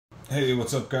Hey,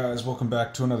 what's up guys? Welcome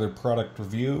back to another product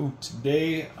review.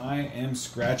 Today I am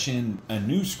scratching a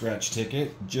new scratch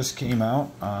ticket. Just came out.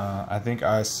 I think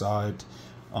I saw it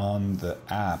on the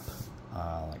app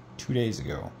like 2 days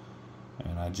ago.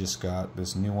 And I just got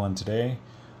this new one today.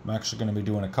 I'm actually going to be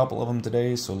doing a couple of them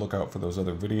today, so look out for those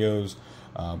other videos.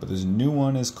 But this new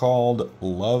one is called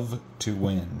Love to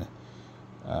Win.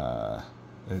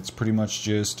 It's pretty much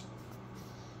just,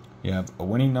 you have a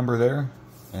winning number there,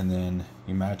 and then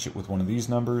you match it with one of these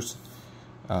numbers.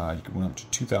 You can win up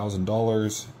to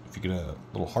 $2,000. If you get a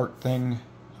little heart thing,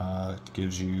 it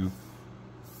gives you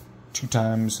 2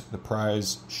 times the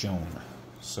prize shown.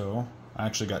 So I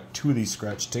actually got 2 of these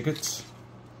scratch tickets,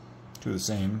 2 of the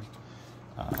same.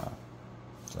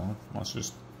 So let's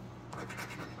just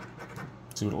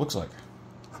see what it looks like.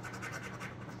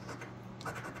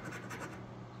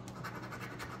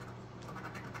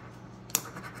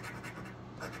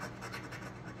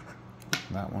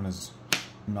 That one is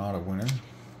not a winner.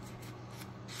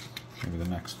 Maybe the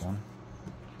next one.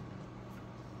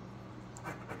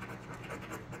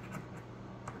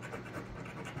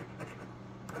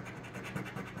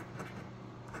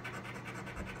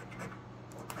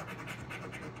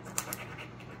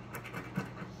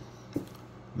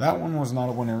 That one was not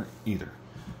a winner either.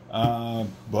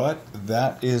 But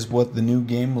that is what the new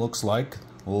game looks like.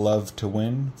 Love to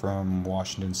Win from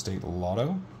Washington State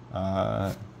Lotto.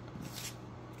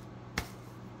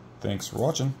 Thanks for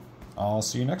watching. I'll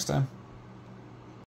see you next time.